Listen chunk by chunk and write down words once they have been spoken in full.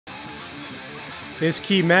This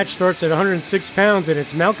key match starts at 106 pounds, and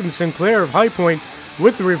it's Malcolm Sinclair of High Point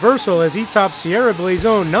with the reversal as he tops Sierra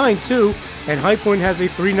Blazone 9-2, and High Point has a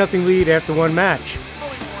 3-0 lead after one match.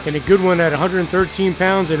 In a good one at 113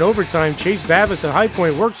 pounds in overtime, Chase Babbis at High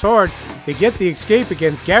Point works hard to get the escape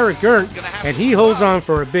against Garrett Gurnt, and he holds on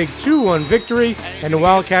for a big 2-1 victory, and the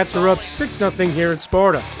Wildcats are up 6-0 here at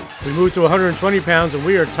Sparta. We move to 120 pounds, and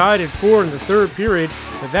we are tied at 4 in the third period,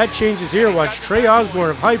 but that changes here. Watch Trey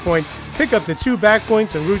Osborne of High Point pick up the 2 back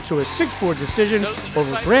points en route to a 6-4 decision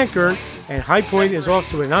over Grant Gurnt, and High Point is off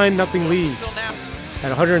to a 9-0 lead. At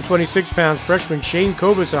 126 pounds, freshman Shane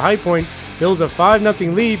Kobus of High Point builds a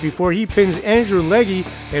 5-0 lead before he pins Andrew Legge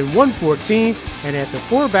at 114, and after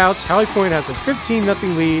 4 bouts, High Point has a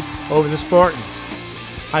 15-0 lead over the Spartans.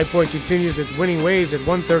 High Point continues its winning ways at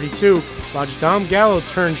 132. Watch Dom Gallo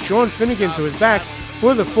turn Sean Finnegan to his back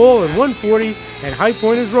for the full at 140, and High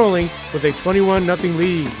Point is rolling with a 21-0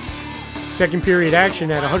 lead. Second period action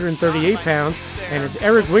at 138 pounds, and it's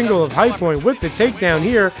Eric Wingle of High Point with the takedown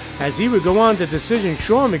here as he would go on to decision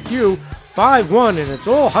Sean McHugh 5-1, and it's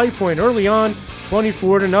all High Point early on,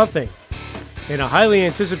 24-0. In a highly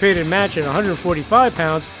anticipated match at 145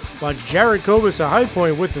 pounds, watch Jared Kobus of High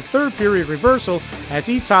Point with the third period reversal as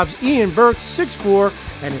he tops Ian Burke 6-4,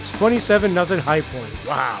 and it's 27-0 High Point.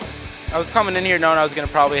 Wow. I was coming in here knowing I was going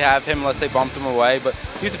to probably have him unless they bumped him away, but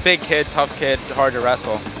he's a big kid, tough kid, hard to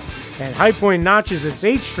wrestle. And High Point notches its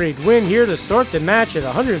 8th straight win here to start the match at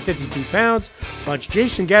 152 pounds. Watch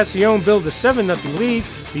Jason Gassione build a 7-0 lead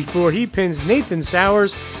before he pins Nathan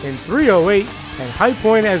Sowers in 3:08, and High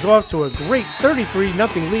Point is off to a great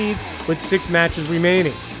 33-0 lead with 6 matches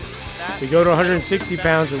remaining. We go to 160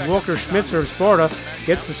 pounds, and Walker Schmitzer of Sparta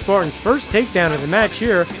gets the Spartans' first takedown of the match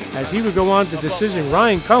here as he would go on to decision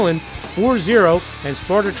Ryan Cullen 4-0, and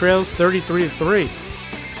Sparta trails 33-3.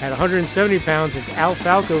 At 170 pounds, it's Al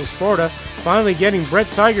Falco of Sparta finally getting Brett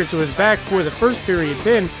Tiger to his back for the first period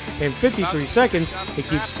pin in 53 seconds. It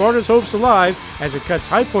keeps Sparta's hopes alive as it cuts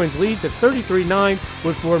High Point's lead to 33-9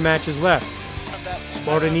 with 4 matches left.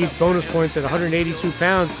 Sparta needs bonus points at 182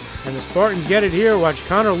 pounds, and the Spartans get it here. Watch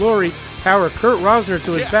Connor Laurie power Kurt Rosner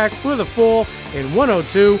to his back for the fall in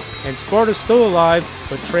 102, and Sparta's still alive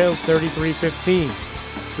but trails 33-15.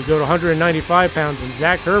 We go to 195 pounds, and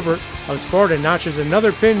Zach Herbert of Sparta notches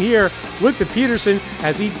another pin here with the Peterson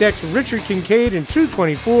as he decks Richard Kincaid in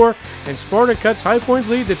 224, and Sparta cuts High Point's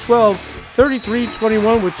lead to 12,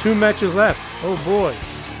 33-21 with 2 matches left. Oh boy.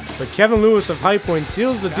 But Kevin Lewis of High Point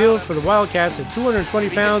seals the deal for the Wildcats at 220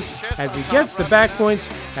 pounds as he gets the back points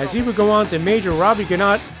as he would go on to major Robbie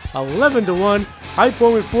Gannott 11-1. High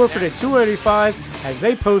Point would forfeit at 285 as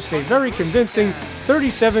they post a very convincing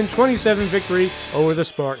 37-27 victory over the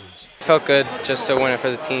Spartans. Felt good just to win it for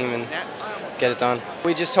the team and get it done.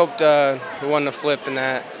 We just hoped we won the flip and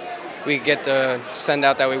that we get the send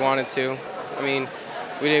out that we wanted to. I mean,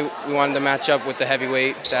 we wanted to match up with the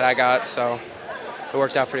heavyweight that I got, so it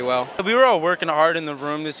worked out pretty well. We were all working hard in the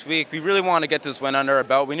room this week. We really wanted to get this win under our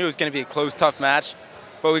belt. We knew it was going to be a close, tough match,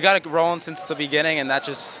 but we got it rolling since the beginning, and that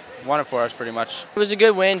just won it for us pretty much. It was a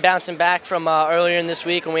good win, bouncing back from earlier in this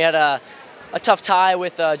week when we had a tough tie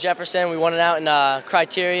with Jefferson. We won it out in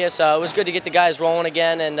criteria, so it was good to get the guys rolling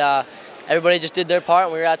again, and everybody just did their part,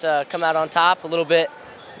 and we were out to come out on top. A little bit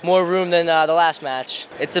more room than the last match.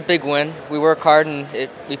 It's a big win. We work hard, and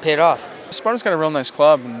we paid off. Sparta's got a real nice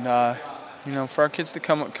club, and you know, for our kids to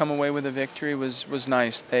come away with a victory was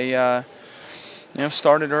nice. They you know,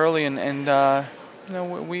 started early, and you know,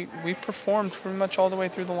 we performed pretty much all the way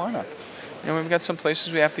through the lineup. You know, we've got some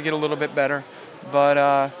places we have to get a little bit better,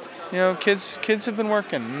 but you know, kids have been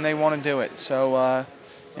working and they want to do it. So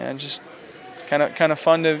yeah, just kind of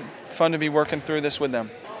fun to be working through this with them.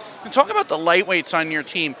 And talk about the lightweights on your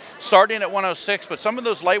team, starting at 106, but some of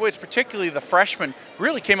those lightweights, particularly the freshmen,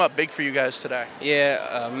 really came up big for you guys today.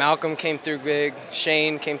 Yeah, Malcolm came through big,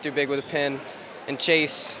 Shane came through big with a pin, and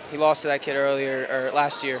Chase, he lost to that kid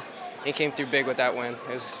last year. He came through big with that win. It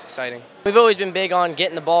was exciting. We've always been big on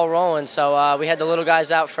getting the ball rolling, so we had the little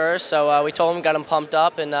guys out first, so we told them, got them pumped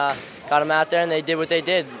up, and got them out there, and they did what they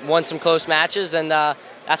did. Won some close matches, and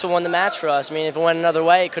that's what won the match for us. I mean, if it went another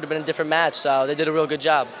way, it could have been a different match, so they did a real good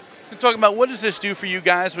job. And talking about what does this do for you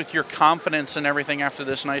guys with your confidence and everything after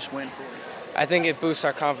this nice win for you? I think it boosts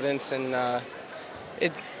our confidence, and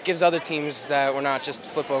it gives other teams that we're not just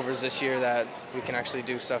flip overs this year, that we can actually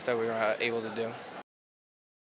do stuff that we were not able to do.